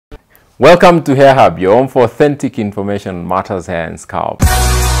Welcome to Hair Hub, your home for authentic information on matters hair and scalp.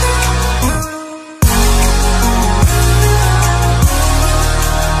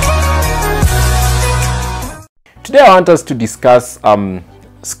 Today I want us to discuss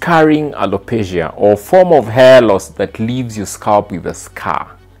scarring alopecia, or form of hair loss that leaves your scalp with a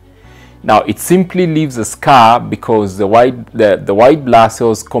scar. Now, it simply leaves a scar because the white blood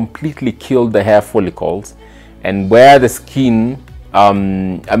cells completely kill the hair follicles, and where the skin,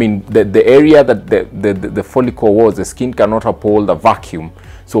 the area that the follicle was, the skin cannot uphold a vacuum.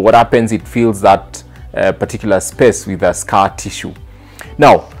 So what happens, it fills that particular space with a scar tissue.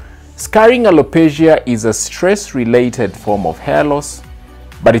 Now, scarring alopecia is a stress-related form of hair loss,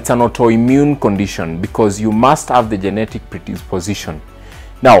 but it's an autoimmune condition because you must have the genetic predisposition.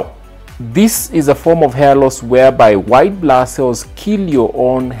 Now, this is a form of hair loss whereby white blood cells kill your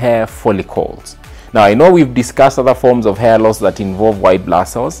own hair follicles. Now, I know we've discussed other forms of hair loss that involve white blood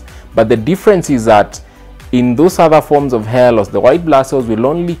cells, but the difference is that in those other forms of hair loss, the white blood cells will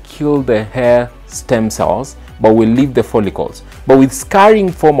only kill the hair stem cells, but will leave the follicles. But with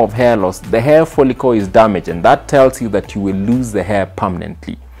scarring form of hair loss, the hair follicle is damaged, and that tells you that you will lose the hair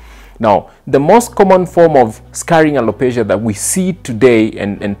permanently. Now, the most common form of scarring alopecia that we see today,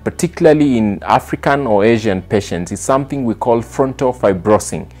 and particularly in African or Asian patients, is something we call frontal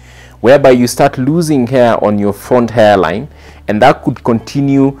fibrosing, whereby you start losing hair on your front hairline, and that could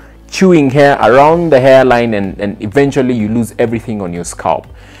continue chewing hair around the hairline, and eventually you lose everything on your scalp.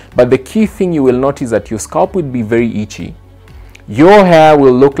 But the key thing you will notice that your scalp will be very itchy. Your hair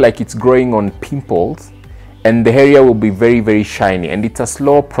will look like it's growing on pimples, and the area will be very, very shiny, and it's a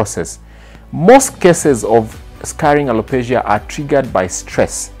slow process. Most cases of scarring alopecia are triggered by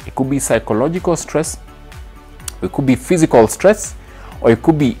stress. It could be psychological stress, it could be physical stress, or it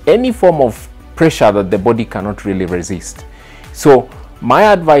could be any form of pressure that the body cannot really resist. So my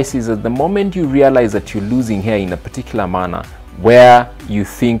advice is that the moment you realize that you're losing hair in a particular manner, where you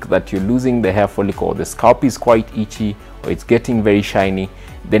think that you're losing the hair follicle, or the scalp is quite itchy, or it's getting very shiny,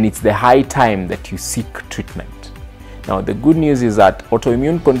 then it's the high time that you seek treatment. Now, the good news is that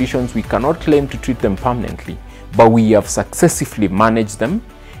autoimmune conditions, we cannot claim to treat them permanently, but we have successfully managed them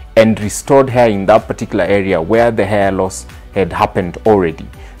and restored hair in that particular area where the hair loss had happened already.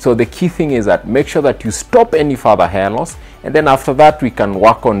 So the key thing is that make sure that you stop any further hair loss, and then after that we can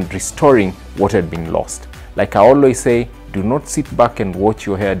work on restoring what had been lost. Like I always say, do not sit back and watch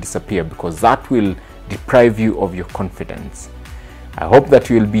your hair disappear, because that will deprive you of your confidence. I hope that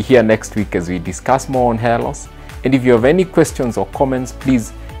you will be here next week as we discuss more on hair loss. And if you have any questions or comments,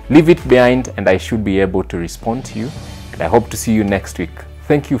 please leave it behind and I should be able to respond to you. And I hope to see you next week.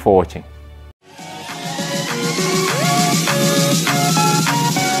 Thank you for watching.